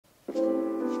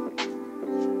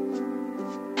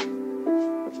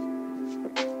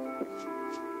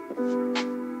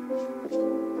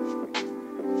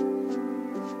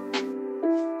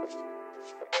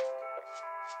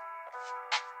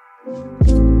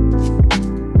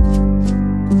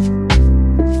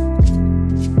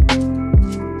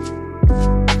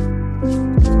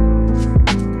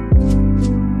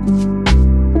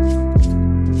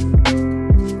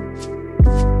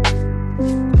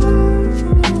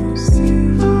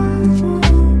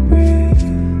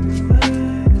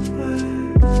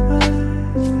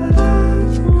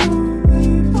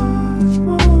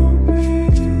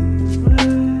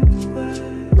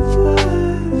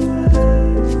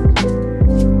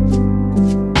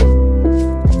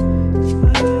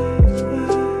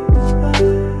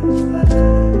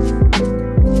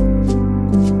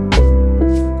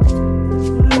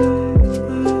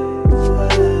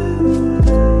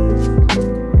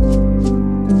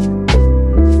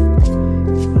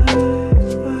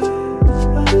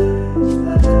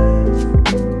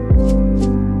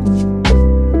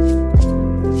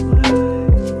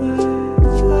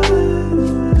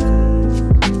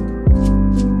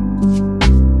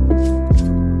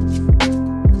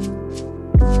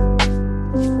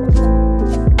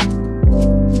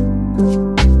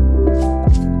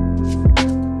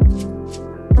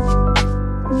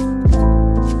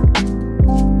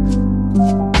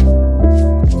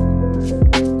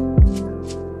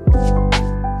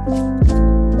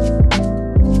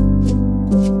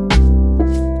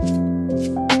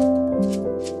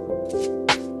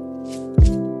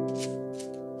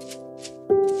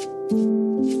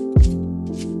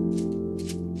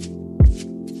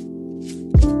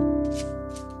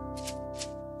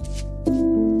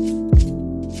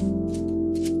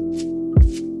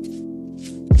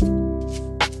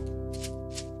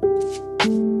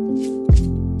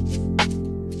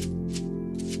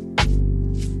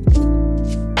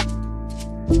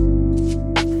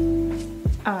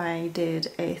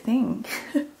did a thing.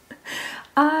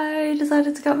 I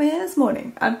decided to cut my hair this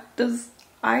morning.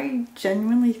 I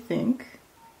genuinely think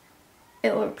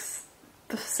it looks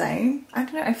the same. I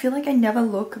don't know, I feel like I never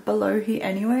look below here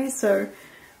anyway, so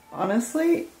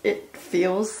honestly it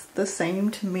feels the same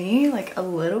to me, like a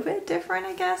little bit different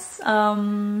I guess.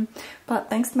 But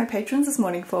thanks to my patrons this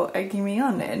morning for egging me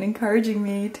on and encouraging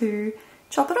me to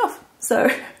chop it off. So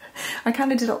I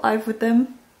kind of did it live with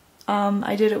them.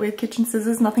 I did it with kitchen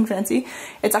scissors, nothing fancy.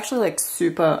 It's actually like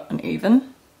super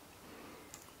uneven,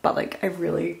 but like I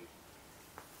really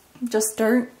just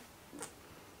don't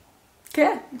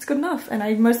care. It's good enough, and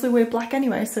I mostly wear black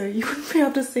anyway, so you wouldn't be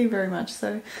able to see very much.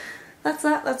 So that's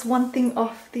that. That's one thing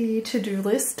off the to-do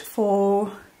list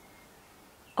for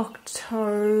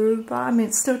October. I mean,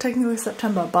 it's still technically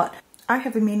September, but I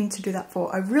have been meaning to do that for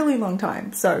a really long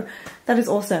time, so that is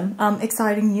awesome.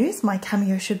 Exciting news, my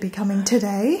Cameo should be coming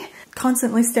today.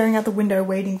 Constantly staring out the window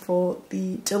waiting for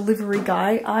the delivery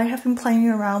guy. I have been playing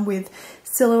around with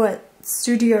Silhouette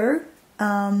Studio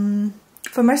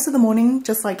for most of the morning,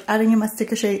 just like adding in my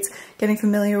sticker sheets, getting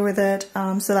familiar with it,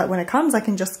 so that when it comes I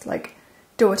can just like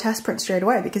do a test print straight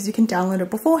away, because you can download it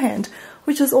beforehand,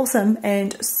 which is awesome.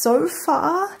 And so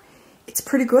far it's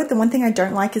pretty good. The one thing I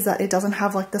don't like is that it doesn't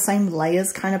have like the same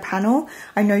layers kind of panel.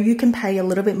 I know you can pay a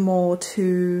little bit more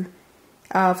to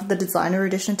for the designer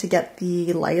edition to get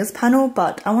the layers panel,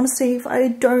 but I want to see if I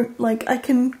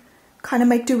can kind of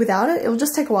make do without it. It'll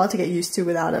just take a while to get used to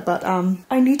without it, but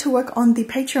I need to work on the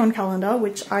Patreon calendar,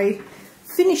 which I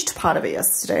finished part of it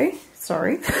yesterday.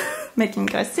 Sorry, making you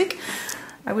guys sick.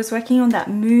 I was working on that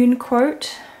moon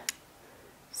quote.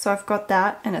 So I've got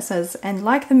that, and it says, "And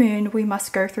like the moon, we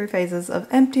must go through phases of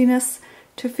emptiness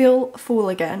to feel full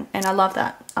again." And I love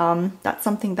that. That's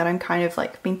something that I'm kind of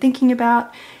like been thinking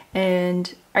about,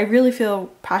 and I really feel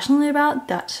passionately about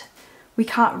that. We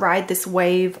can't ride this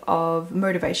wave of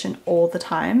motivation all the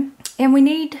time, and we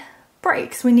need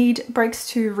breaks. We need breaks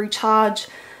to recharge,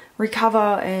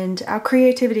 recover, and our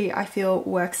creativity, I feel,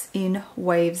 works in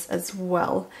waves as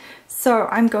well. So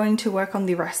I'm going to work on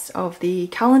the rest of the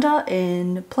calendar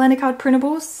in planner card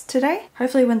printables today.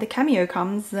 Hopefully when the Cameo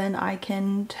comes, then I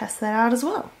can test that out as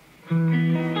well.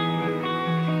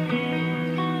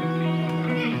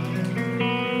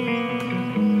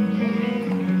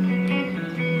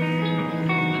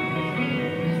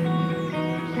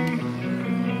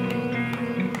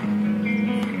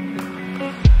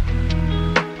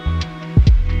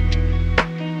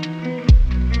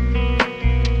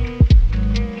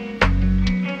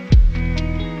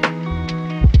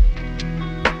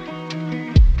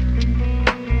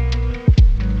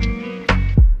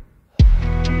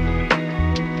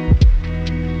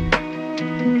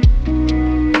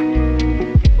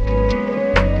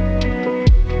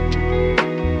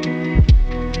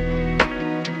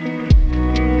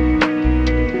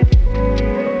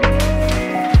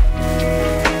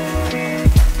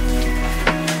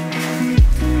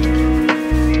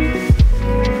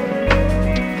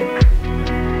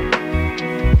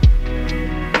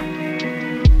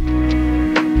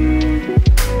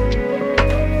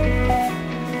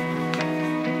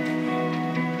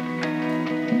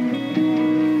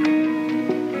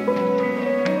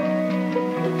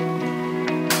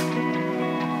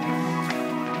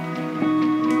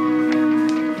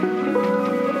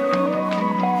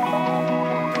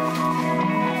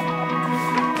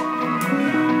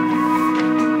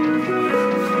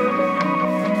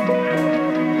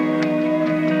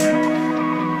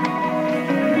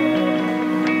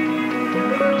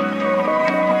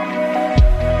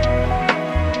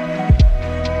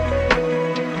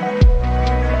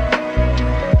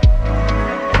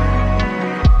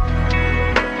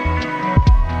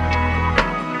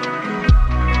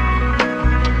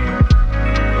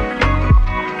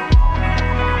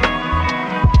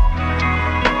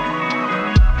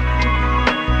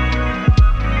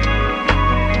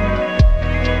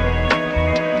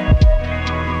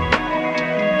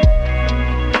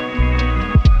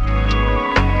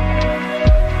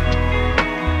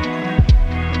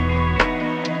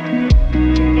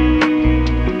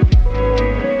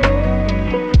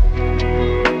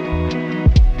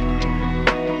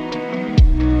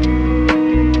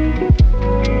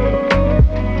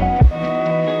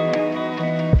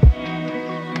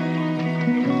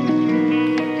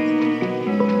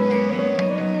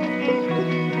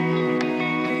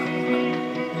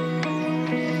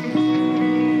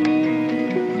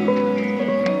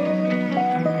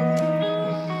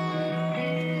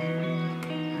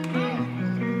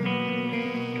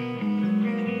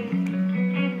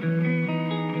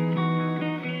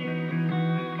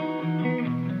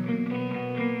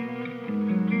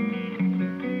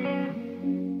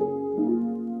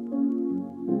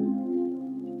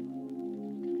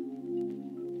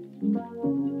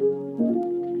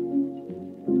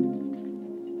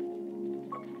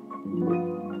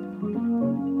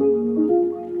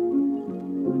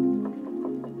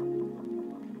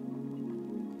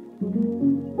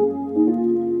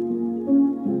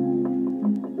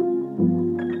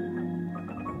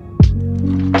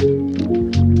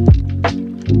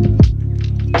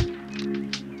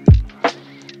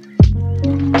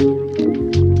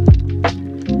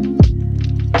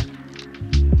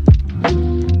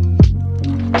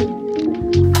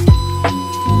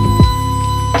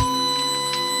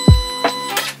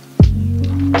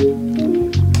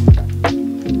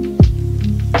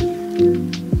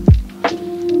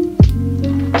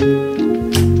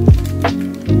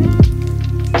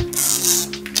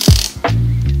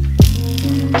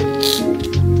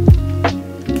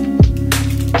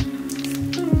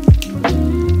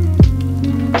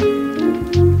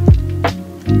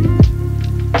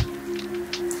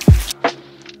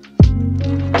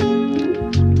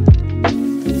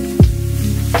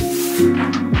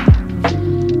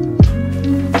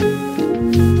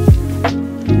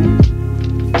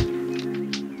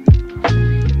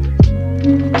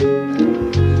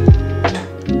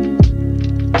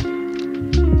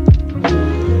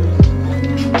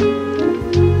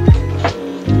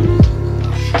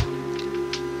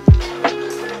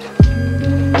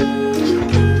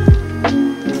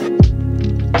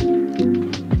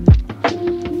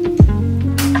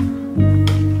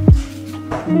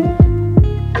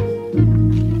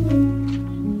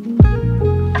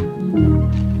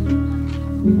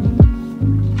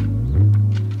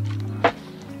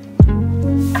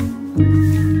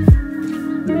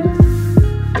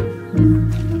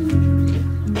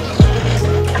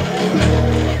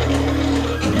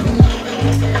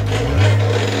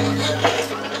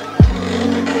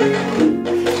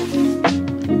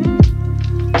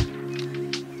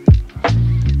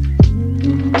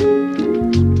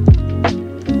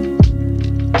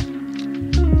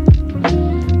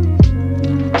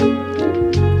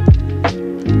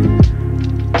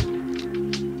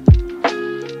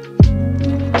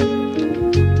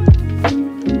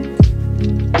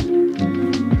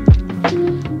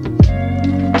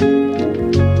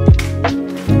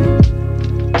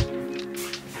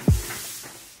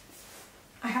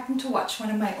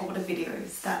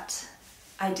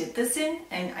 I did this in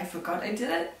and I forgot I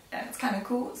did it, and it's kind of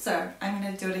cool, so I'm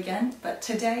gonna do it again. But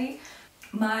today,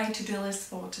 my to-do list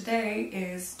for today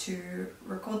is to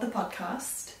record the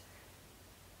podcast,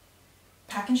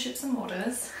 pack and ship some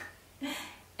orders,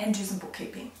 and do some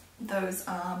bookkeeping. Those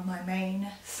are my main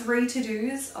 3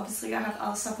 to-dos. Obviously I have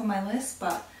other stuff on my list,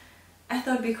 but I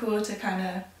thought it'd be cool to kind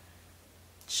of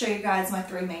show you guys my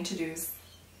 3 main to-dos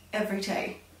every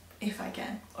day, if I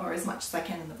can, or as much as I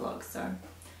can in the vlog. So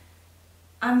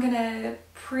I'm gonna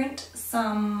print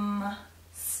some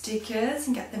stickers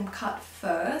and get them cut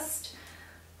first.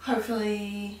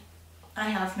 Hopefully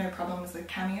I have no problems with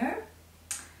Cameo,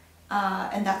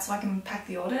 and that's so I can pack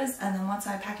the orders, and then once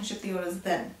I pack and ship the orders,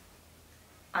 then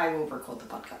I will record the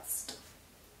podcast.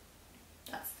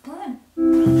 That's the plan.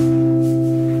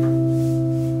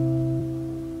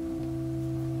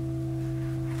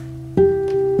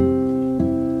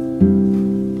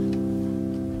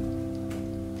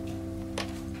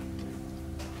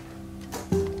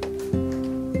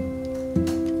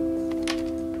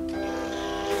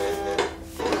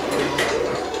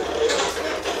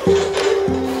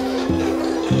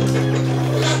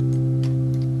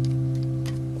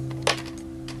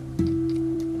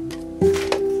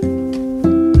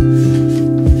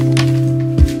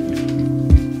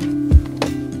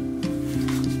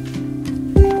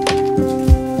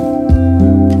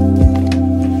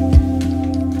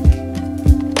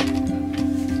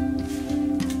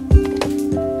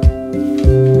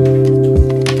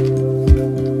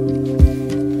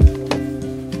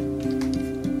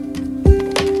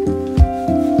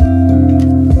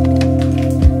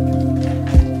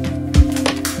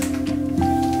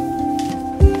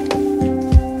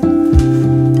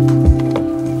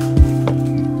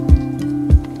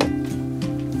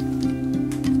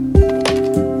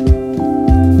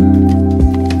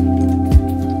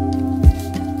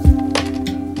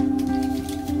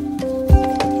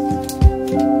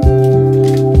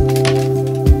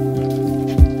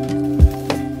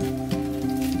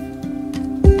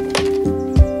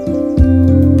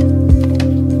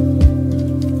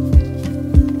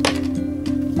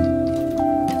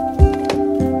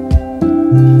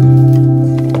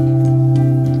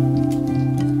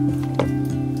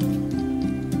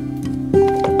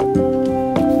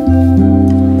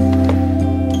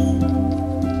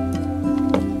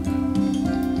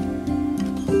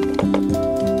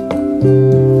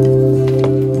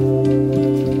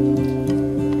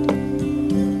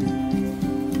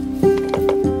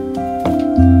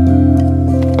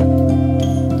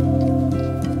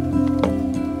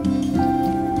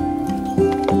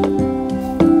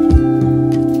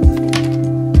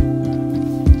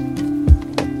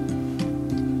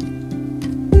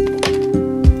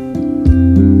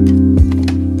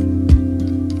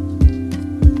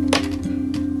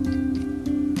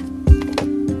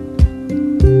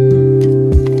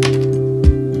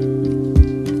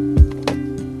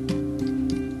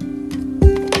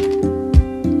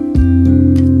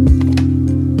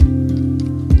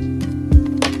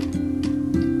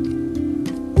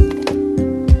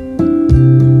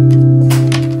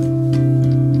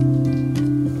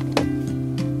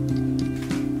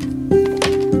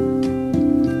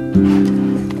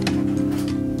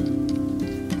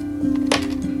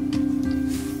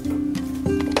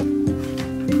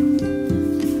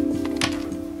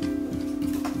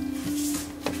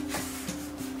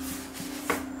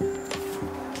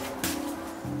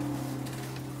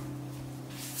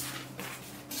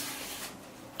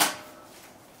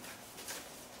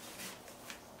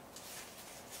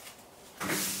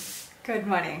 Good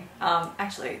morning.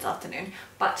 Actually it's afternoon,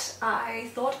 but I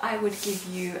thought I would give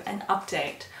you an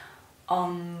update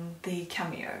on the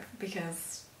Cameo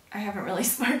because I haven't really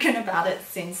spoken about it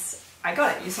since I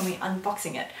got it. You saw me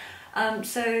unboxing it.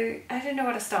 So I didn't know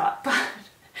where to start, but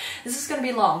this is going to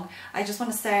be long. I just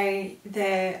want to say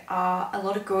there are a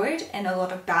lot of good and a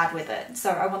lot of bad with it. So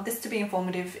I want this to be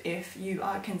informative if you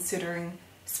are considering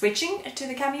switching to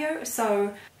the Cameo.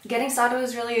 So getting started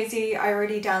was really easy. I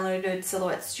already downloaded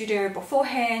Silhouette Studio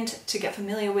beforehand to get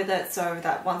familiar with it so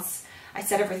that once I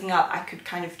set everything up I could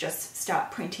kind of just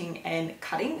start printing and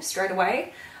cutting straight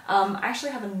away. I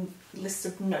actually have a list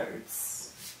of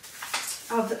notes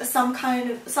of some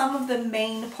of the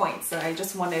main points that I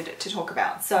just wanted to talk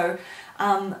about. So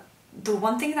the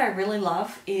one thing that I really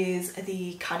love is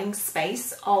the cutting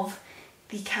space of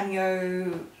the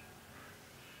Cameo.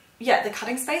 Yeah, the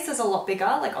cutting space is a lot bigger,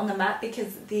 like on the mat,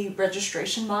 because the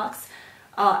registration marks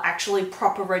are actually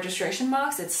proper registration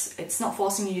marks. It's not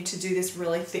forcing you to do this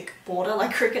really thick border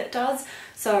like CRICUT does.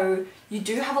 So you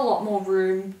do have a lot more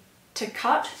room to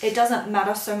cut. It doesn't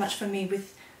matter so much for me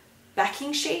with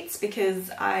backing sheets because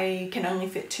I can only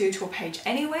fit 2 to a page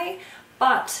anyway,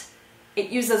 but it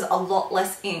uses a lot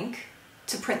less ink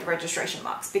to print the registration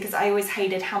marks because I always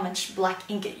hated how much black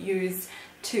ink it used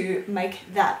to make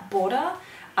that border.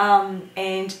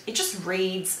 And it just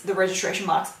reads the registration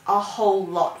marks a whole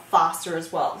lot faster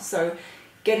as well. So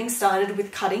getting started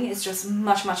with cutting is just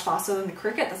much faster than the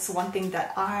CRICUT. That's the one thing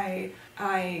that I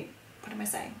what am I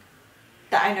saying?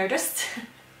 That I noticed.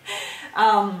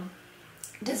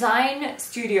 Design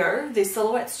Studio, the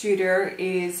Silhouette Studio,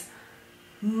 is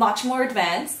much more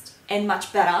advanced and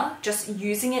much better. Just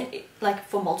using it like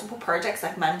for multiple projects,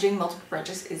 like managing multiple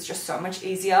projects is just so much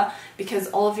easier because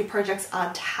all of your projects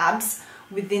are tabs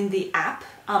within the app.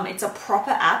 It's a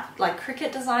proper app. Like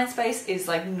CRICUT Design Space is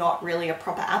like not really a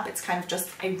proper app. It's kind of just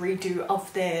a redo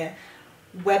of their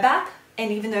web app.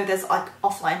 And even though there's like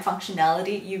offline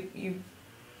functionality, you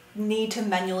need to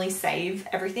manually save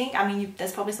everything. I mean,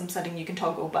 there's probably some setting you can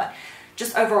toggle, but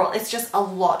just overall, it's just a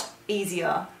lot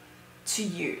easier to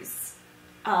use.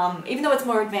 Even though it's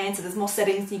more advanced and there's more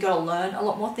settings, you got to learn a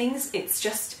lot more things. It's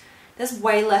just, there's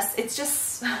way less, it's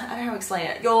just, I don't know how to explain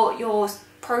it. Your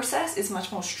process is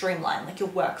much more streamlined, like your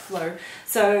workflow.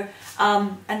 So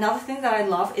another thing that I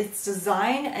love is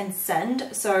design and send.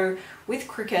 So with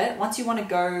CRICUT, once you want to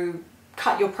go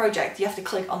cut your project, you have to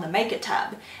click on the Make It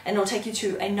tab and it'll take you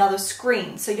to another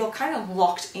screen. So you're kind of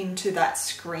locked into that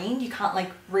screen. You can't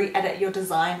like re-edit your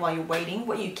design while you're waiting.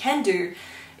 What you can do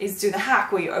is do the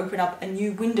hack where you open up a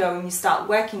new window and you start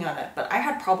working on it. But I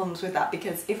had problems with that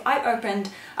because if I opened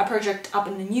a project up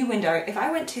in the new window, if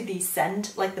I went to the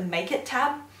Send, like the Make It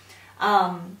tab,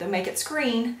 the Make It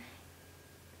screen,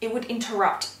 it would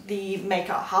interrupt the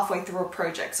maker halfway through a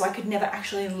project. So I could never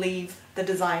actually leave the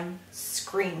design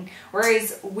screen.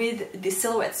 Whereas with the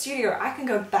Silhouette Studio, I can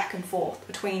go back and forth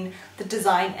between the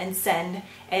design and send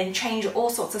and change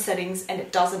all sorts of settings and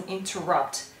it doesn't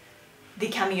interrupt the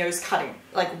Cameo's cutting,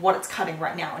 like what it's cutting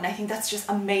right now. And I think that's just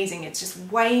amazing. It's just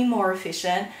way more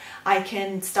efficient. I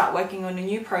can start working on a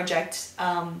new project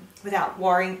without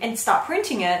worrying, and start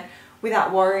printing it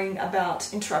without worrying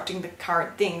about interrupting the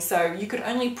current thing. So you could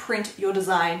only print your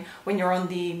design when you're on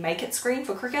the Make It screen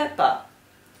for CRICUT, but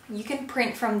you can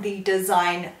print from the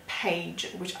design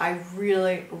page, which I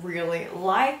really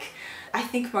like. I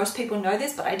think most people know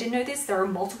this, but I didn't know this. There are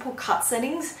multiple cut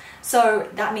settings. So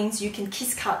that means you can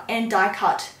kiss cut and die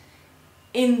cut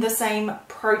in the same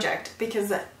project,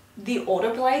 because the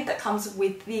auto blade that comes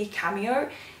with the Cameo,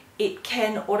 it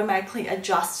can automatically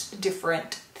adjust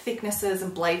different thicknesses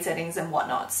and blade settings and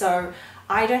whatnot. So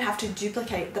I don't have to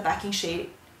duplicate the backing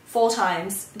sheet 4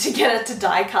 times to get it to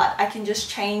die cut. I can just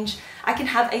change, I can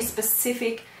have a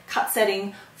specific cut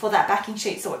setting for that backing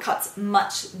sheet so it cuts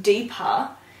much deeper,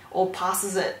 or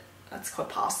passes it, that's called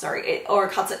pass, sorry, or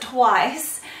it cuts it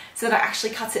twice so that it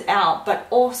actually cuts it out, but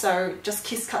also just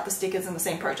kiss cut the stickers in the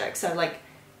same project. So like,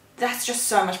 that's just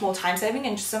so much more time saving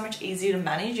and just so much easier to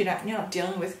manage. You're not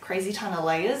dealing with crazy ton of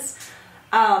layers.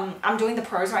 I'm doing the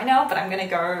pros right now, but I'm gonna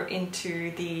go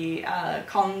into the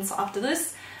cons after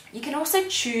this. You can also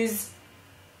choose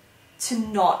to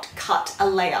not cut a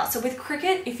layer. So with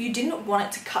CRICUT, if you didn't want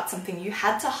it to cut something, you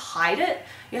had to hide it.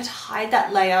 You had to hide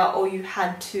that layer, or you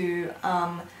had to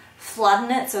flatten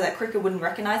it so that CRICUT wouldn't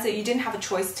recognize it. You didn't have a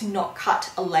choice to not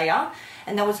cut a layer,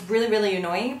 and that was really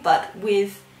annoying. But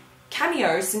with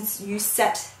Cameo, since you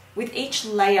set, with each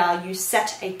layer, you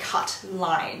set a cut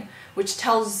line, which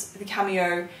tells the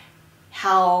Cameo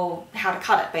how to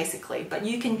cut it basically. But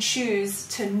you can choose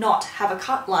to not have a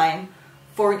cut line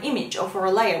for an image or for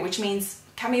a layer, which means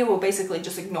Cameo will basically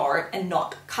just ignore it and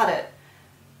not cut it,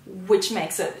 which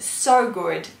makes it so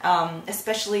good,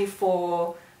 especially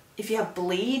for if you have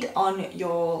bleed on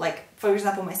your, like for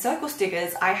example my circle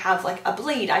stickers, I have like a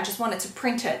bleed, I just want it to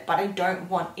print it, but I don't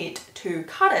want it to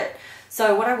cut it.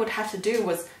 So what I would have to do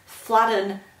was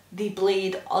flatten the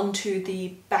bleed onto the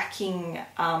backing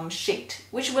sheet,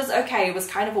 which was okay. It was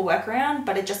kind of a workaround,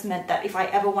 but it just meant that if I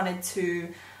ever wanted to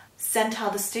center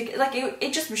the stick, like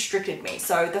it just restricted me.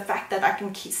 So the fact that I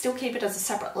can still keep it as a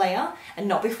separate layer and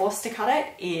not be forced to cut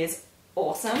it is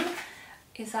awesome.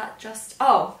 Is that just,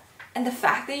 oh, and the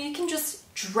fact that you can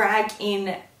just drag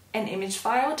in an image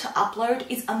file to upload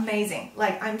is amazing.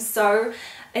 Like, I'm so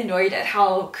annoyed at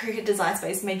how CRICUT Design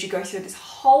Space made you go through this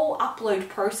whole upload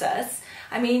process.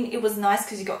 I mean, it was nice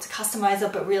because you got to customize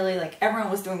it, but really like everyone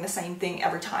was doing the same thing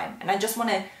every time. And I just want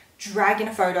to drag in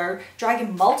a photo, drag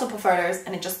in multiple photos,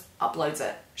 and it just uploads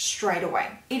it straight away.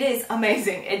 It is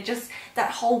amazing. It just,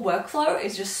 that whole workflow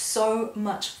is just so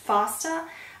much faster.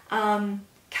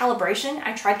 Calibration,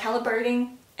 I tried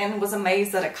calibrating and was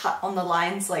amazed that it cut on the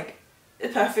lines like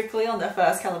perfectly on the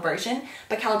first calibration,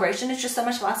 but calibration is just so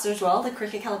much faster as well. The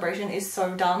CRICUT calibration is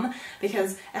so dumb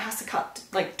because it has to cut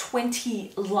like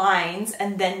 20 lines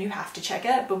and then you have to check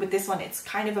it, but with this one it's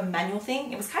kind of a manual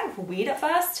thing. It was kind of weird at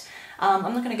first. I'm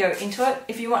not going to go into it.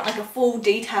 If you want like a full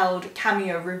detailed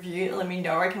Cameo review, let me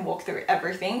know. I can walk through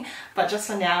everything, but just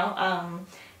for now,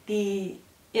 the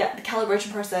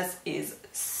calibration process is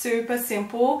super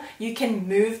simple. You can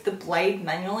move the blade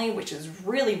manually, which is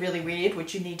really, really weird,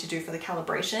 which you need to do for the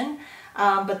calibration.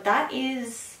 But that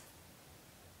is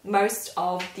most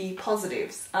of the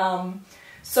positives.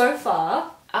 So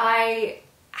far, I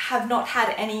have not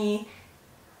had any,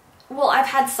 well, I've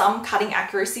had some cutting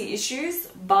accuracy issues,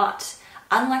 but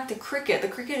unlike the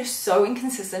CRICUT is so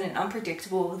inconsistent and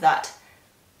unpredictable that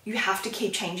you have to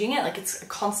keep changing it. Like, it's a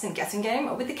constant guessing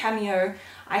game. With the Cameo,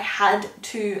 I had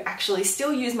to actually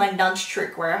still use my nudge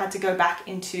trick where I had to go back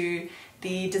into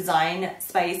the design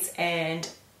space and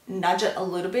nudge it a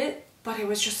little bit, but it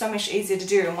was just so much easier to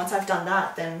do. And once I've done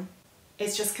that, then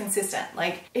it's just consistent.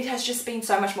 Like, it has just been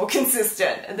so much more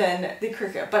consistent than the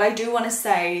CRICUT. But I do want to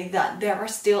say that there are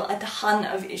still a ton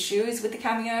of issues with the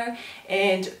Cameo,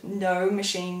 and no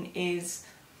machine is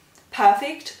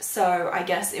perfect, so I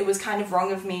guess it was kind of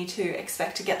wrong of me to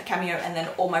expect to get the Cameo and then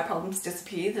all my problems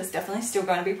disappear. There's definitely still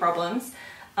going to be problems.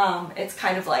 It's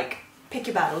kind of like, pick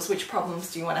your battles, which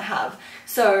problems do you want to have?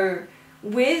 So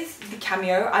with the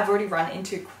Cameo, I've already run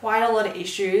into quite a lot of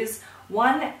issues.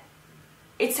 One,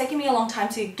 it's taken me a long time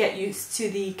to get used to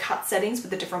the cut settings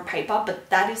with the different paper, but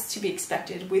that is to be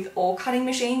expected with all cutting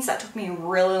machines. That took me a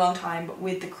really long time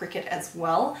with the CRICUT as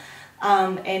well.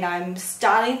 And I'm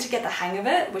starting to get the hang of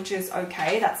it, which is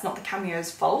okay. That's not the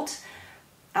Cameo's fault.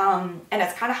 And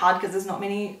it's kind of hard because there's not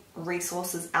many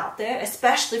resources out there,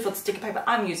 especially for the sticker paper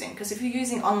I'm using. Because if you're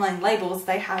using online labels,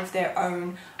 they have their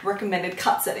own recommended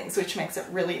cut settings, which makes it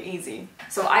really easy.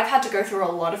 So I've had to go through a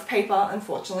lot of paper,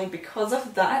 unfortunately, because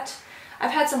of that.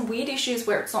 I've had some weird issues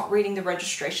where it's not reading the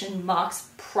registration marks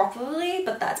properly,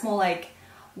 but that's more like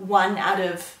 1 out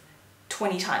of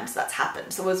 20 times that's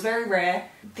happened, so it was very rare.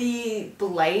 The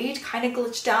blade kind of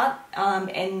glitched out,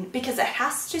 and because it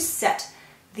has to set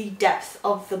the depth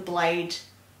of the blade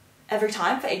every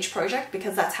time for each project,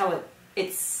 because that's how it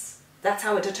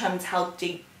determines how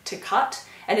deep to cut.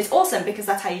 And it's awesome because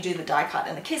that's how you do the die cut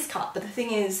and the kiss cut. But the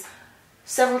thing is,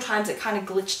 several times it kind of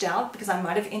glitched out because I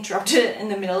might have interrupted it in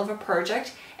the middle of a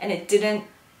project and it didn't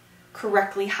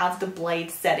correctly have the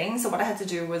blade setting. So what I had to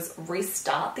do was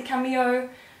restart the Cameo,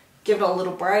 give it a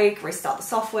little break, restart the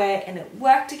software, and it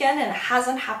worked again, and it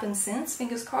hasn't happened since,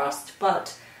 fingers crossed,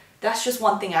 but that's just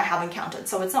one thing I have encountered,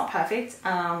 so it's not perfect.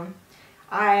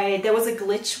 There was a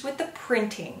glitch with the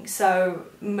printing, so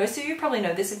most of you probably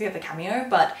know this if you have a Cameo,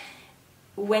 but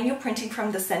when you're printing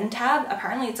from the send tab,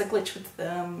 apparently it's a glitch with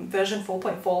version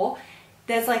 4.4,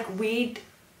 there's like weird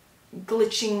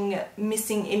glitching,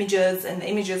 missing images, and the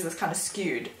images is kind of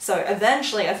skewed. So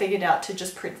eventually I figured out to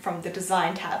just print from the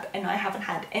design tab, and I haven't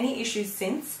had any issues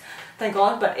since, thank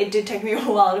God, but it did take me a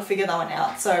while to figure that one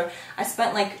out. So I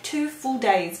spent like 2 full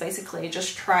days basically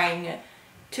just trying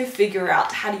to figure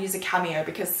out how to use a Cameo,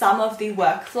 because some of the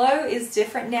workflow is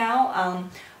different now.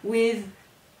 With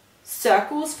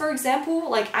circles, for example,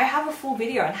 like I have a full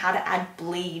video on how to add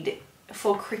bleed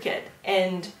for CRICUT,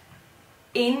 and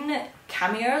in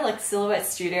Cameo, like Silhouette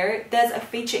Studio, there's a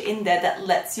feature in there that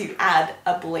lets you add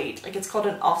a bleed. Like, it's called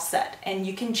an offset, and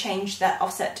you can change that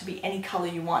offset to be any color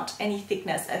you want, any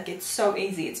thickness. Like, it's so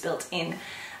easy, it's built in.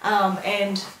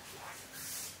 And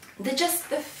the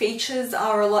features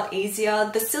are a lot easier.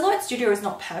 The Silhouette Studio is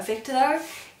not perfect though.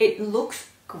 It looks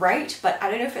great, but I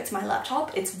don't know if it's my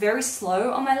laptop. It's very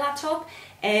slow on my laptop,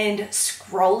 and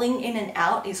scrolling in and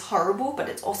out is horrible, but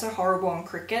it's also horrible on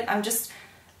CRICUT. I'm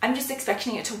just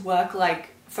expecting it to work like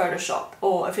Photoshop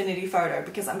or Affinity Photo,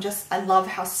 because I love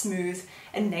how smooth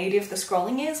and native the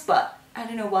scrolling is, but I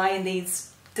don't know why in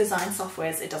these design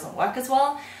softwares it doesn't work as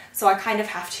well. So I kind of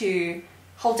have to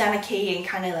hold down a key and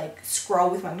kind of like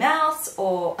scroll with my mouse,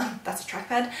 or that's a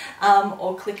trackpad,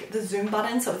 or click the zoom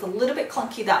button. So it's a little bit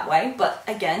clunky that way, but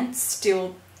again,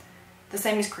 still the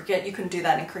same as CRICUT. You couldn't do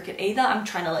that in CRICUT either. I'm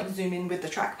trying to like zoom in with the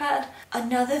trackpad.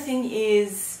 Another thing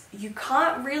is you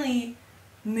can't really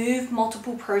move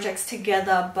multiple projects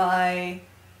together by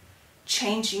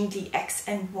changing the X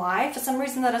and Y. For some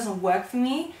reason that doesn't work for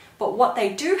me, but what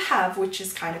they do have, which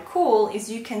is kind of cool,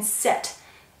 is you can set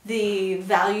the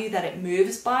value that it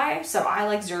moves by. So I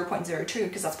like 0.02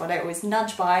 because that's what I always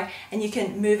nudge by, and you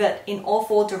can move it in all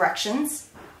 4 directions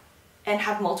and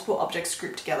have multiple objects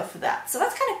grouped together for that. So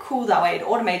that's kind of cool that way. It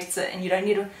automates it and you don't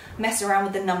need to mess around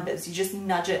with the numbers. You just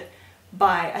nudge it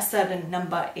by a certain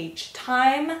number each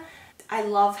time. I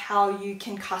love how you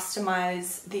can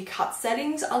customize the cut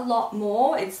settings a lot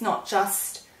more. It's not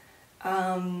just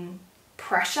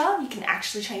pressure. You can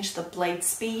actually change the blade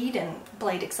speed and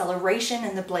blade acceleration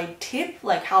and the blade tip,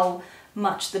 like how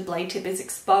much the blade tip is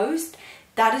exposed.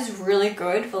 That is really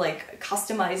good for like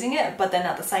customizing it, but then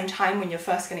at the same time when you're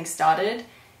first getting started,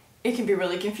 it can be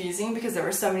really confusing because there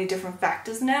are so many different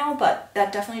factors now, but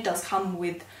that definitely does come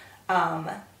with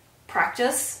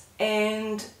practice.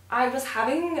 And I was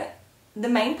having, the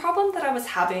main problem that I was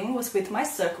having was with my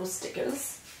circle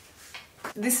stickers.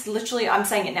 This literally, I'm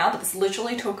saying it now, but this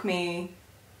literally took me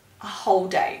a whole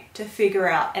day to figure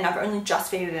out, and I've only just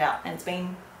figured it out, and it's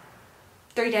been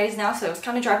 3 days now, so it's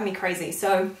kind of driving me crazy.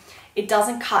 So it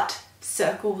doesn't cut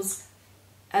circles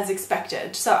as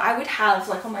expected. So I would have,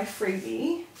 like on my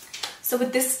freebie, so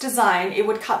with this design, it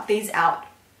would cut these out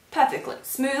perfectly,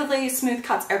 smoothly, smooth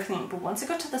cuts, everything. But once it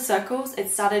got to the circles,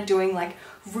 it started doing like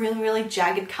really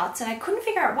jagged cuts, and I couldn't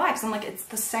figure out why, because I'm like, it's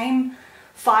the same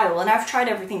file. And I've tried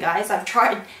everything, guys. I've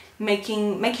tried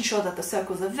making sure that the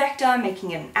circles are vector,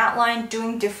 making it an outline,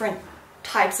 doing different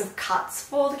types of cuts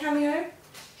for the Cameo.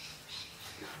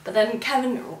 But then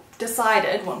Kevin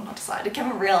decided, well not decided,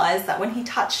 Kevin realized that when he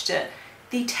touched it,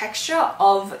 the texture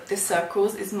of the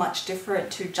circles is much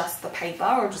different to just the paper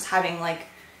or just having like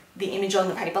the image on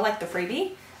the paper like the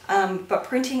freebie. But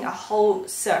printing a whole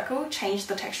circle changed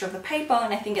the texture of the paper,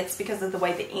 and I think it's because of the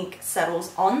way the ink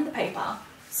settles on the paper.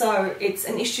 So it's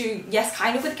an issue, yes,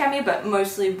 kind of with Cameo, but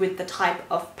mostly with the type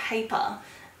of paper.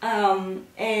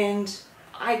 And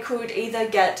I could either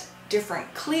get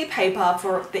different clear paper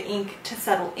for the ink to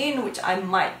settle in, which I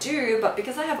might do, but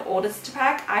because I have orders to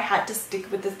pack, I had to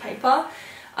stick with this paper.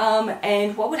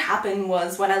 And what would happen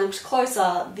was when I looked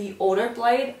closer, the order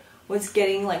blade was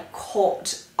getting like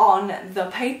caught on the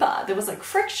paper. There was like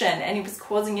friction, and it was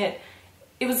causing it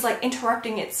was like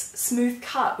interrupting its smooth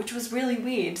cut, which was really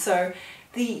weird. So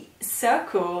the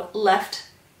circle left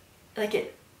like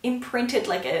it imprinted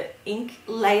like a ink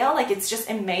layer, like it's just,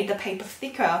 it made the paper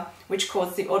thicker, which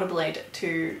caused the order blade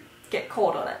to get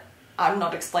caught on it. I'm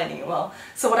not explaining it well.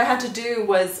 So what I had to do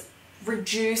was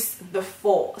reduce the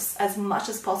force as much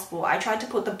as possible. I tried to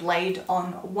put the blade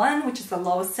on 1, which is the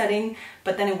lowest setting,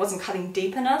 but then it wasn't cutting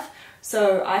deep enough.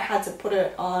 So I had to put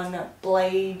it on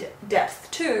blade depth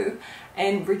 2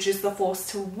 and reduce the force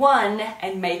to 1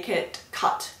 and make it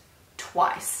cut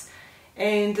twice.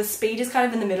 And the speed is kind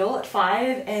of in the middle at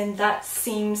 5, and that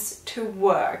seems to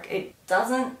work. It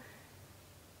doesn't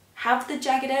have the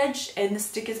jagged edge, and the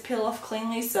stickers peel off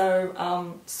cleanly,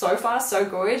 so so far so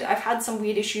good. I've had some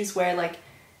weird issues where like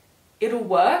it'll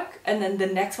work and then the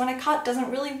next one I cut doesn't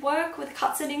really work with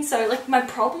cut settings. So like my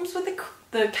problems with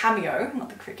the Cameo, not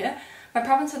the CRICUT, my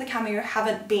problems with the Cameo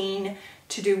haven't been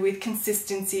to do with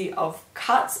consistency of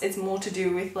cuts. It's more to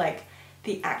do with like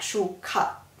the actual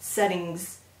cut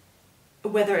settings,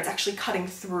 whether it's actually cutting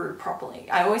through properly.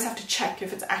 I always have to check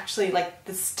if it's actually like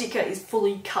the sticker is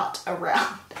fully cut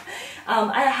around.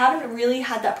 I haven't really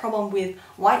had that problem with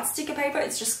white sticker paper.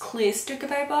 It's just clear sticker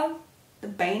paper, the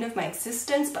bane of my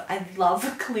existence, but I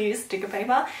love clear sticker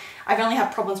paper. I've only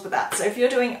had problems with that. So if you're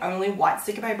doing only white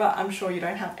sticker paper, I'm sure you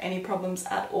don't have any problems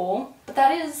at all. But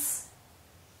that is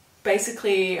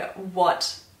basically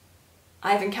what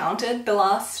I've encountered the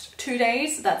last 2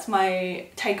 days. That's my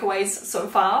takeaways so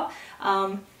far.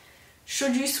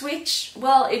 Should you switch?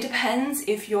 Well, it depends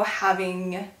if you're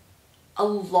having a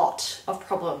lot of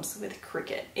problems with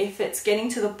CRICUT. If it's getting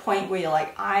to the point where you're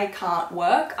like, I can't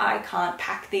work, I can't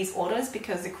pack these orders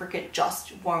because the CRICUT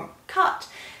just won't cut.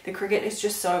 The CRICUT is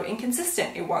just so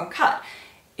inconsistent, it won't cut.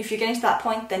 If you're getting to that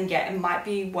point, then yeah, it might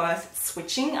be worth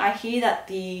switching. I hear that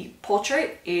the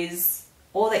portrait is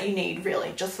all that you need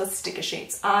really, just for sticker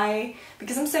sheets.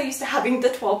 Because I'm so used to having the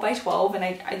 12 by 12 and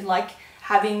I like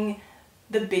having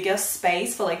the bigger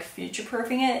space for like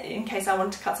future-proofing it in case I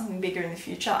wanted to cut something bigger in the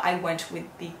future, I went with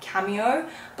the Cameo,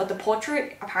 but the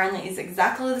portrait apparently is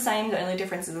exactly the same. The only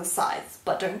difference is the size,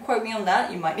 but don't quote me on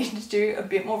that. You might need to do a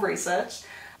bit more research.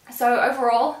 So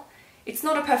overall, it's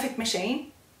not a perfect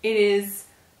machine.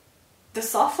 The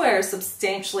software is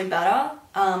substantially better.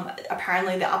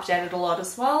 Apparently they updated a lot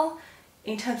as well.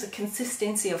 In terms of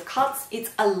consistency of cuts,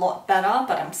 it's a lot better,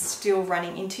 but I'm still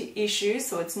running into issues,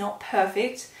 so it's not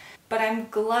perfect. But I'm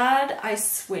glad I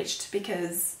switched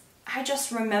because I just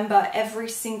remember every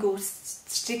single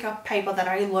sticker paper that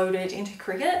I loaded into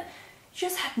CRICUT,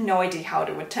 just had no idea how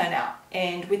it would turn out.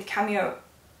 And with Cameo,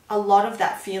 a lot of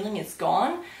that feeling is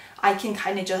gone. I can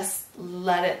kind of just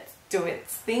let it do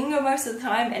its thing most of the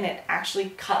time, and it actually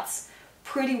cuts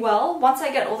pretty well. Once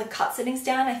I get all the cut settings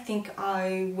down, I think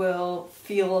I will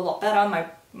feel a lot better. My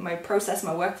my process,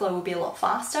 my workflow will be a lot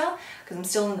faster because I'm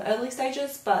still in the early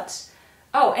stages. But,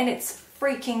 oh, and it's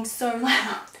freaking so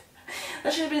loud.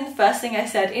 That should have been the first thing I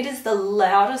said. It is the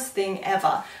loudest thing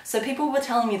ever. So people were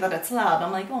telling me that it's loud.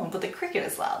 I'm like, oh, but the Cricut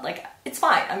is loud. Like, it's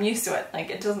fine. I'm used to it. Like,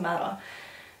 it doesn't matter.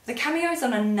 The Cameo is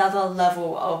on another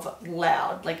level of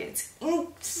loud. Like, it's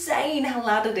insane how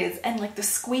loud it is. And like the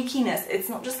squeakiness, it's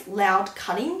not just loud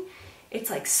cutting. It's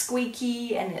like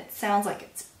squeaky and it sounds like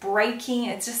it's breaking.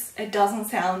 It's just, it doesn't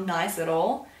sound nice at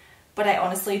all. But I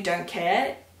honestly don't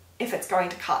care if it's going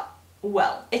to cut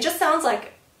well. It just sounds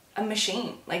like a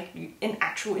machine, like an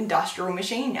actual industrial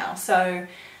machine now. So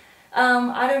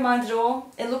I don't mind at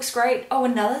all. It looks great. Oh,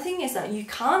 another thing is that you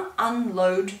can't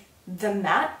unload the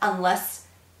mat unless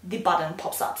the button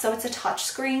pops up. So it's a touch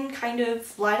screen kind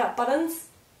of light up buttons.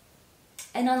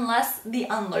 And unless the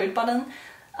unload button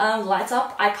lights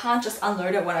up, I can't just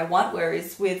unload it when I want.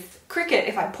 Whereas with Cricut,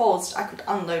 if I paused, I could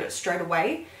unload it straight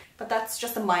away. But that's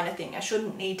just a minor thing. I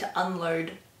shouldn't need to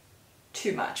unload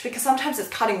too much because sometimes it's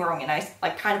cutting wrong and I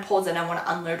like kind of pause it and I want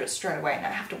to unload it straight away and I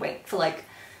have to wait for like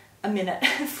a minute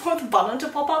for the button to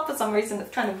pop up. For some reason it's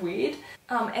kind of weird.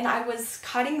 And I was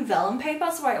cutting vellum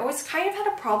paper, so I always kind of had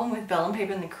a problem with vellum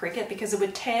paper in the Cricut because it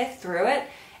would tear through it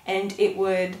and it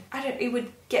would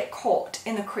get caught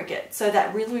in the Cricut. So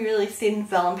that really thin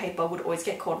vellum paper would always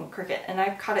get caught in the Cricut, and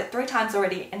I've cut it 3 times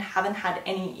already and haven't had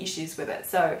any issues with it.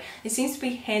 So it seems to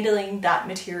be handling that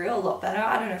material a lot better.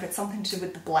 I don't know if it's something to do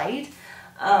with the blade,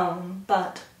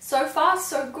 but so far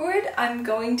so good. I'm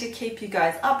going to keep you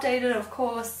guys updated, of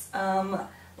course.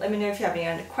 Let me know if you have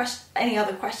any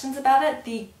other questions about it.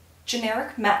 The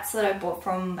generic mats that I bought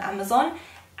from Amazon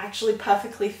actually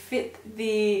perfectly fit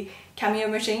the Cameo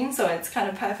machine, so it's kind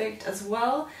of perfect as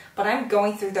well. But I'm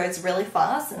going through those really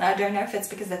fast, and I don't know if it's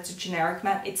because that's a generic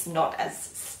mat, it's not as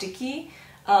sticky,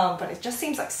 but it just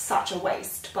seems like such a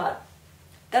waste. But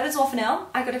that is all for now.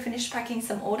 I gotta finish packing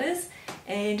some orders,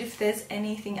 and if there's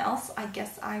anything else, I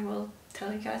guess I will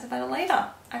tell you guys about it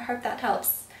later. I hope that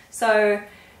helps. So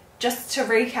just to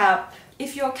recap,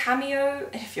 if your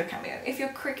Cricut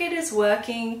is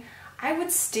working, I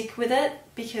would stick with it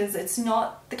because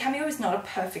the Cameo is not a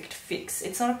perfect fix.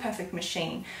 It's not a perfect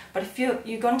machine. But if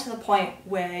you've gotten to the point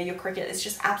where your Cricut is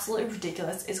just absolutely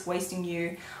ridiculous, it's wasting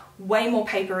you way more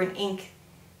paper and ink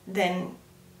than,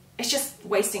 it's just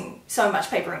wasting so much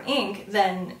paper and ink,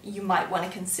 then you might want to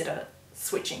consider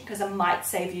switching because it might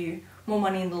save you more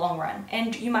money in the long run.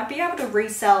 And you might be able to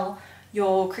resell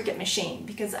your Cricut machine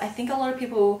because I think a lot of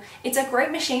people, it's a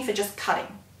great machine for just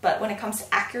cutting. But when it comes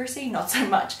to accuracy, not so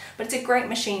much. But it's a great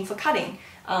machine for cutting.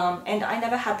 And I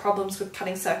never had problems with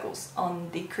cutting circles on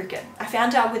the Cricut. I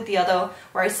found out with the other,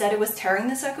 where I said it was tearing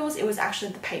the circles, it was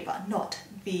actually the paper, not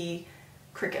the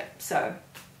Cricut. So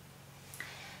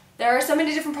there are so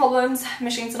many different problems.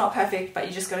 Machines are not perfect, but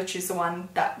you just got to choose the one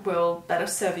that will better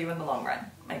serve you in the long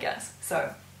run, I guess. So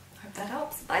I hope that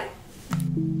helps. Bye.